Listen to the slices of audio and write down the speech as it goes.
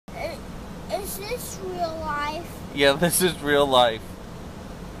Is this real life? Yeah, this is real life.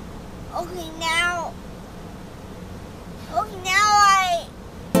 Okay, now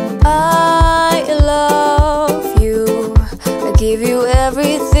I love you. I give you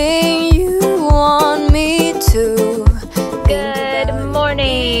everything you want me to. Good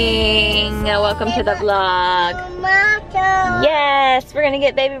morning. Welcome to the vlog. Monitor. Yes, we're gonna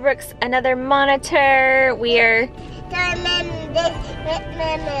get baby Brooks another monitor.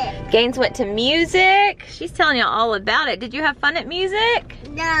 Gaines went to music. She's telling you all about it. Did you have fun at music?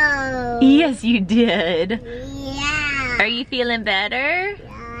 No. Yes, you did. Yeah. Are you feeling better?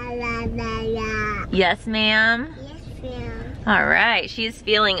 Yeah. Yes, ma'am. Yes, ma'am. All right, she's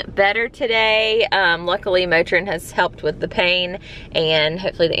feeling better today. Luckily, Motrin has helped with the pain, and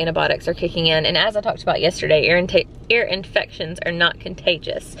hopefully the antibiotics are kicking in. And as I talked about yesterday, ear infections are not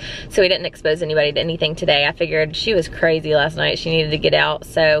contagious, so we didn't expose anybody to anything today. I figured she was crazy last night. She needed to get out,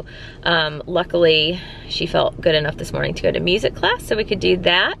 so luckily she felt good enough this morning to go to music class, so we could do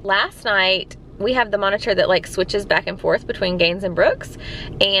that. Last night, we have the monitor that like switches back and forth between Gaines and Brooks,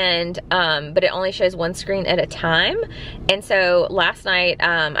 and but it only shows one screen at a time. And so last night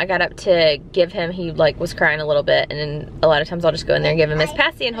I got up to give him, he like was crying a little bit, and then a lot of times I'll just go in there and give him his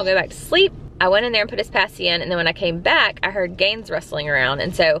passy and he'll go back to sleep. I went in there and put his passy in, and then when I came back, I heard Gaines rustling around,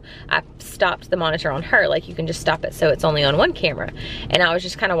 and so I stopped the monitor on her. Like, you can just stop it so it's only on one camera. And I was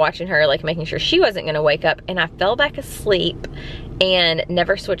just kind of watching her, like making sure she wasn't gonna wake up, and I fell back asleep and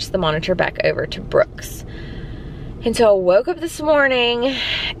never switched the monitor back over to Brooks. And so I woke up this morning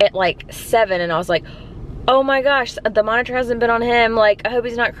at like 7, and I was like, oh my gosh, the monitor hasn't been on him. Like, I hope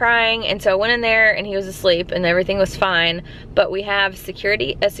he's not crying. And so I went in there and he was asleep and everything was fine. But we have a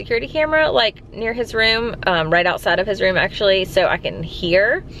security camera like near his room, right outside of his room actually, so I can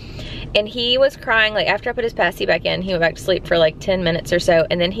hear. And he was crying, like after I put his passy back in, he went back to sleep for like 10 minutes or so.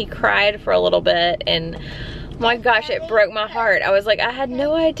 And then he cried for a little bit, and my gosh, it broke my heart. I was like, I had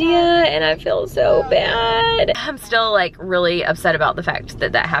no idea, and I feel so bad. I'm still like really upset about the fact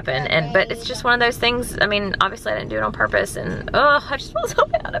that that happened, but it's just one of those things. I mean, obviously I didn't do it on purpose, and oh, I just feel so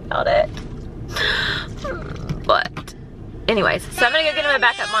bad about it. But anyways, so I'm gonna go get him a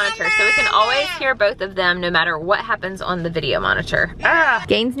backup monitor so we can always hear both of them no matter what happens on the video monitor. Ah,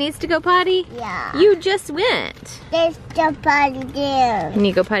 Gaines needs to go potty? Yeah. You just went. There's the party again. Can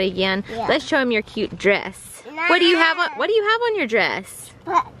you go potty again? Yeah. Let's show him your cute dress. What do you have on your dress?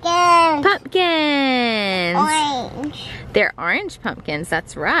 Pumpkins. Pumpkins. Orange. They're orange pumpkins,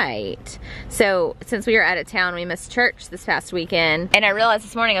 that's right. So since we were out of town, we missed church this past weekend. And I realized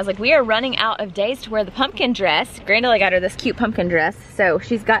this morning, I was like, we are running out of days to wear the pumpkin dress. Grandela got her this cute pumpkin dress, so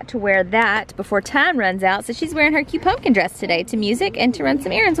she's got to wear that before time runs out. So she's wearing her cute pumpkin dress today to music and to run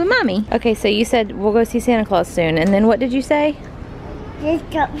some errands with mommy. Okay, so you said we'll go see Santa Claus soon. And then what did you say? Just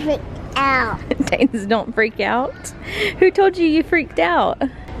don't freak out. Danes don't freak out. Who told you freaked out?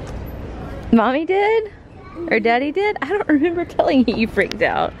 Mommy did? Or Daddy did? I don't remember telling you freaked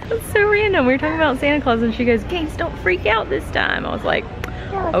out. That's so random. We were talking about Santa Claus and she goes, Gaines, don't freak out this time. I was like,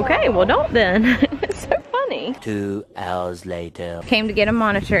 okay, well don't then. It's so funny. 2 hours later. Came to get a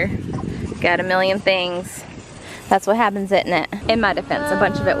monitor. Got a million things. That's what happens, isn't it? In my defense, a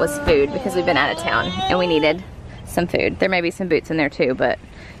bunch of it was food because we've been out of town and we needed some food. There may be some boots in there too, but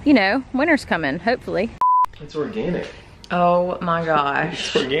you know, winter's coming, hopefully. It's organic. Oh my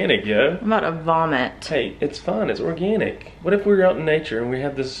gosh. It's organic, yo. I'm about to vomit. Hey, it's fun, it's organic. What if we were out in nature and we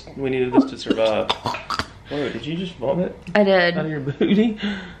had this, we needed this to survive? Whoa, did you just vomit? I did. Out of your booty?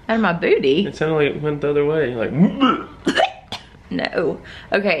 Out of my booty? It sounded like it went the other way, like No.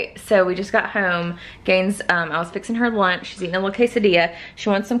 Okay, so we just got home. Gaines, I was fixing her lunch. She's eating a little quesadilla. She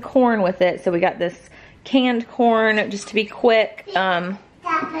wants some corn with it, so we got this canned corn just to be quick.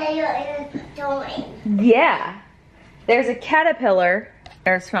 Yeah. There's a caterpillar.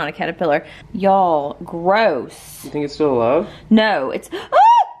 Or it's not a caterpillar. Y'all, gross. You think it's still alive? No, it's,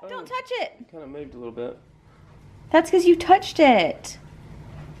 oh, don't touch it. It kind of moved a little bit. That's because you touched it.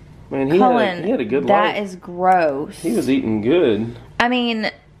 Man, he had a good life. That is gross. He was eating good. I mean,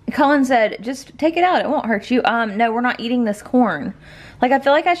 Cullen said, just take it out, it won't hurt you. No, we're not eating this corn. Like, I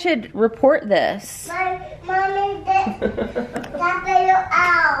feel like I should report this. Mommy, caterpillar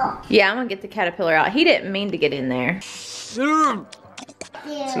out. Yeah, I'm gonna get the caterpillar out. He didn't mean to get in there. It's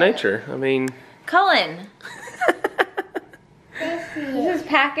nature, I mean. Cullen. This is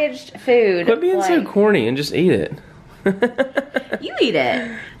packaged food. Quit being so corny and just eat it. You eat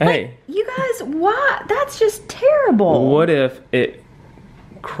it. Hey. Like, you guys, why? That's just terrible. What if it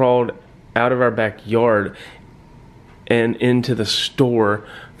crawled out of our backyard and into the store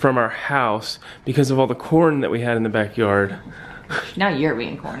from our house because of all the corn that we had in the backyard? Now you're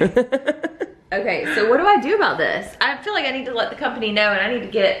being corny. Okay, so what do I do about this? I feel like I need to let the company know, and I need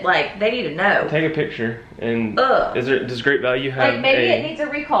to get, like, they need to know. Take a picture. And Ugh. does Great Value have like, maybe it needs a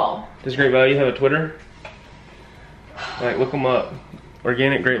recall. Does Great Value have a Twitter? Like, look them up.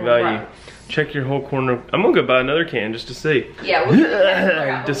 Organic Great Value. Right. Check your whole corner. I'm gonna go buy another can just to see. Yeah, we'll figure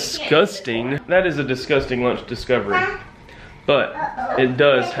out. Disgusting. That is a disgusting lunch discovery. But it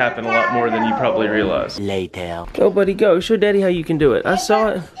does happen a lot more than you probably realize. Later. Go, buddy, go. Show Daddy how you can do it. I saw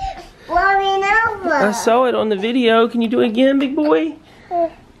it. Blowing over. I saw it on the video. Can you do it again, big boy?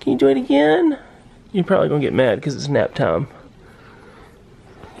 Can you do it again? You're probably gonna get mad because it's nap time.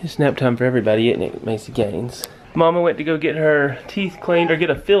 It's nap time for everybody, isn't it, Macy Gaines? Mama went to go get her teeth cleaned or get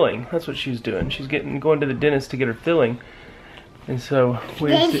a filling. That's what she's doing. She's going to the dentist to get her filling. And so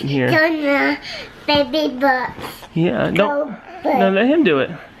we're sitting here. Baby butt. Yeah, no, let him do it.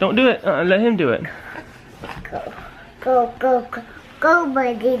 Don't do it. Let him do it. Go,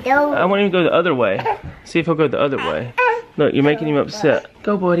 buddy, go. I want him to go the other way. See if he'll go the other way. Look, you're making him upset.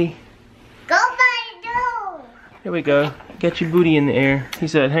 Go, buddy. Go, buddy, go. Here we go. Get your booty in the air. He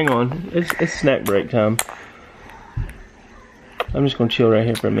said, hang on. It's snack break time. I'm just gonna chill right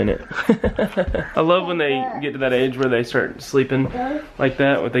here for a minute. I love when they get to that age where they start sleeping like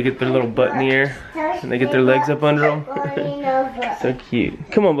that, where they get their little butt in the air and they get their legs up under them. So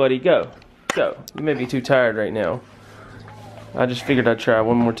cute. Come on, buddy, go. Go. You may be too tired right now. I just figured I'd try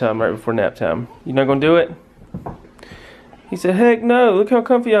one more time right before nap time. You not gonna do it? He said, heck no, look how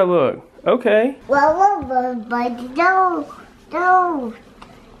comfy I look. Okay. Well, buddy, go.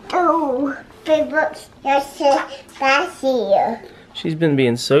 She's been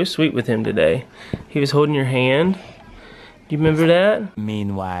being so sweet with him today. He was holding your hand. Do you remember that?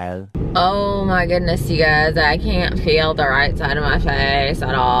 Meanwhile. Oh my goodness, you guys, I can't feel the right side of my face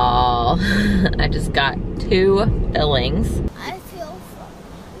at all. I just got 2 fillings. I feel fun.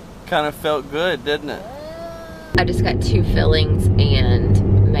 Kind of felt good, didn't it? I just got 2 fillings,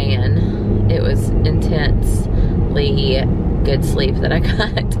 and man, it was intensely good sleep that I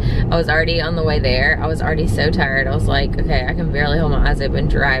got. I was already on the way there. I was already so tired. I was like, okay, I can barely hold my eyes open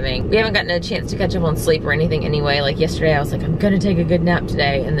driving. We haven't gotten a chance to catch up on sleep or anything anyway. Like yesterday, I was like, I'm gonna take a good nap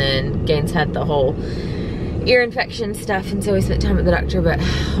today, and then Gaines had the whole ear infection stuff, and so we spent time at the doctor. But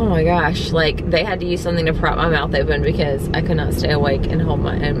oh my gosh, like they had to use something to prop my mouth open because I could not stay awake and hold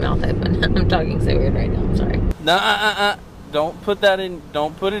my own mouth open. I'm talking so weird right now, I'm sorry. No, don't put that in,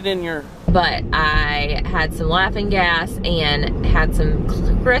 don't put it in your... But I had some laughing gas and had some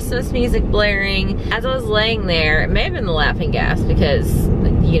Christmas music blaring. As I was laying there, it may have been the laughing gas because,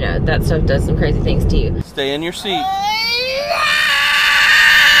 you know, that stuff does some crazy things to you. Stay in your seat.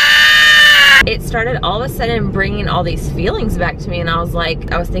 It started all of a sudden bringing all these feelings back to me, and I was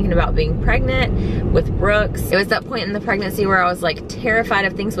like, I was thinking about being pregnant with Brooks. It was that point in the pregnancy where I was like terrified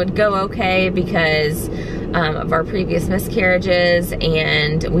if things would go okay because of our previous miscarriages,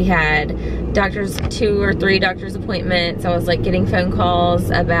 and we had 2 or 3 doctor's appointments. I was like getting phone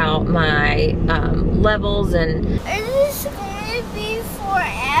calls about my levels, and Is this going to be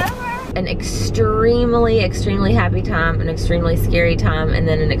forever? an extremely happy time, an extremely scary time, and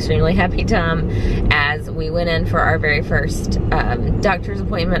then an extremely happy time as we went in for our very first doctor's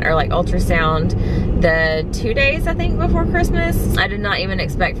appointment, or like ultrasound, the 2 days I think before Christmas. I did not even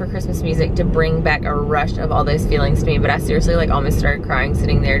expect for Christmas music to bring back a rush of all those feelings to me, but I seriously like almost started crying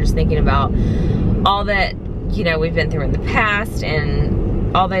sitting there just thinking about all that, you know, we've been through in the past and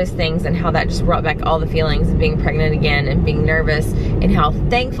all those things, and how that just brought back all the feelings of being pregnant again and being nervous, and how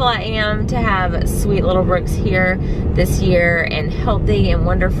thankful I am to have sweet little Brooks here this year and healthy and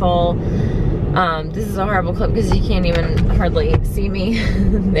wonderful. This is a horrible clip because you can't even hardly see me.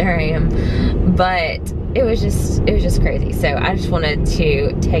 There I am. But it was just crazy. So I just wanted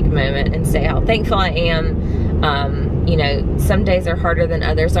to take a moment and say how thankful I am. You know, some days are harder than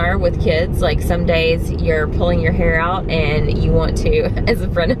others are with kids. Like some days you're pulling your hair out and you want to, as a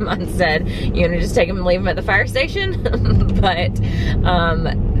friend of mine said, you want to just take them and leave them at the fire station. But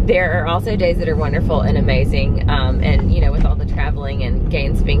there are also days that are wonderful and amazing. And you know, with all the traveling and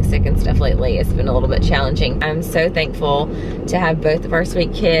Gaines being sick and stuff lately, it's been a little bit challenging. I'm so thankful to have both of our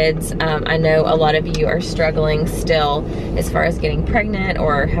sweet kids. I know a lot of you are struggling still as far as getting pregnant,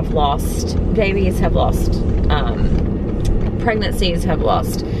 or have lost babies, have lost pregnancies, have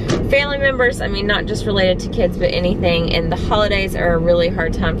lost family members. I mean, not just related to kids, but anything. And the holidays are a really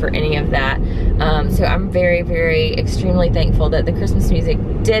hard time for any of that. So I'm very extremely thankful that the Christmas music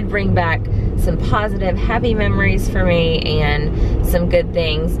did bring back some positive, happy memories for me and some good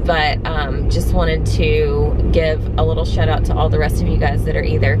things, but just wanted to give a little shout out to all the rest of you guys that are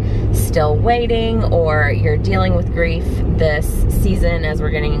either still waiting or you're dealing with grief this season as we're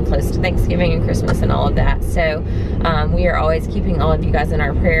getting close to Thanksgiving and Christmas and all of that. So we are always keeping all of you guys in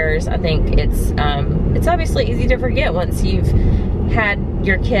our prayers. I think it's obviously easy to forget once you've had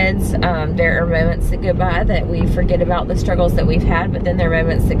your kids. There are moments that go by that we forget about the struggles that we've had, but then there are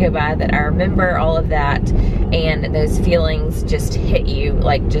moments that go by that I remember all of that, and those feelings just hit you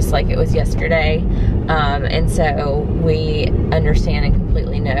just like it was yesterday. And so we understand and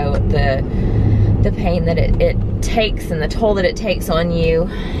completely know the pain that it takes and the toll that it takes on you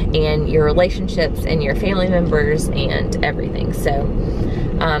and your relationships and your family members and everything. So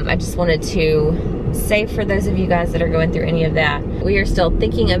I just wanted to say, for those of you guys that are going through any of that, we are still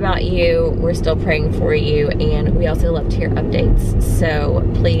thinking about you, we're still praying for you, and we also love to hear updates. So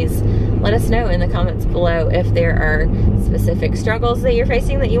please let us know in the comments below if there are specific struggles that you're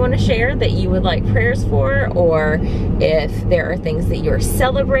facing that you want to share, that you would like prayers for, or if there are things that you're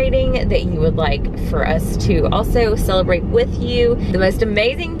celebrating that you would like for us to also celebrate with you. The most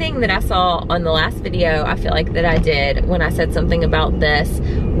amazing thing that I saw on the last video, I feel like that I did when I said something about this,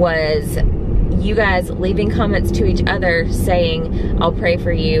 was you guys leaving comments to each other saying, I'll pray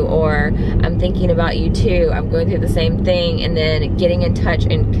for you, or I'm thinking about you too, I'm going through the same thing, and then getting in touch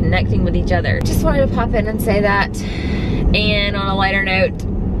and connecting with each other. Just wanted to pop in and say that. And on a lighter note,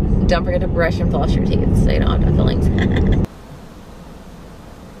 don't forget to brush and floss your teeth so you don't have fillings.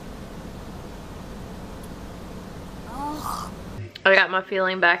 I got my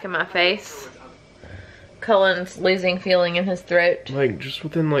feeling back in my face. Cullen's losing feeling in his throat. Like, just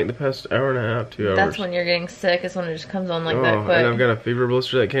within like the past hour and a half, 2 hours. That's when you're getting sick, is when it just comes on like that quick. And I've got a fever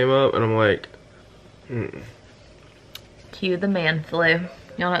blister that came up, and I'm like, Cue the man flu.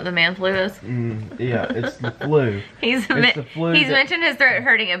 Y'all know what the man flu is? Yeah, it's the flu. He's mentioned his throat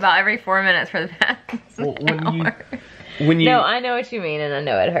hurting about every 4 minutes for the past hour. No, I know what you mean, and I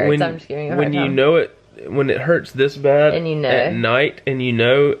know it hurts. I'm just giving you a hard time. When you know it, when it hurts this bad, and you know at night, and you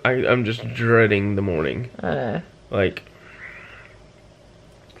know, I'm just dreading the morning. Like,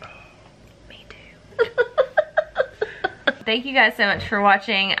 me too. Thank you guys so much for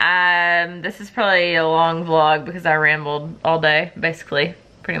watching. This is probably a long vlog because I rambled all day, basically,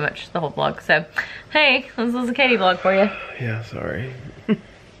 pretty much the whole vlog. So, hey, this was a Katie vlog for you. Yeah, sorry.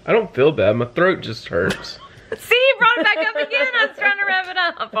 I don't feel bad. My throat just hurts. See, you brought it back up again. I was trying to wrap it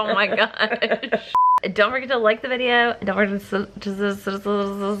up. Oh my gosh. Don't forget to like the video. Don't forget to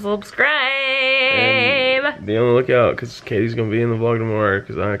subscribe. And be on the lookout because Katie's going to be in the vlog tomorrow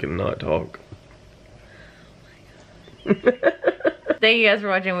because I cannot talk. Thank you guys for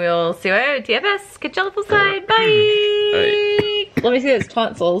watching. We'll see you at TFS. Catch y'all on the flip side. Bye. Let me see those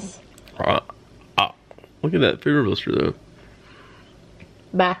tonsils. Look at that fever blister though.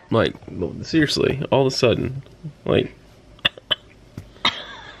 Bye. Like, seriously, all of a sudden, like.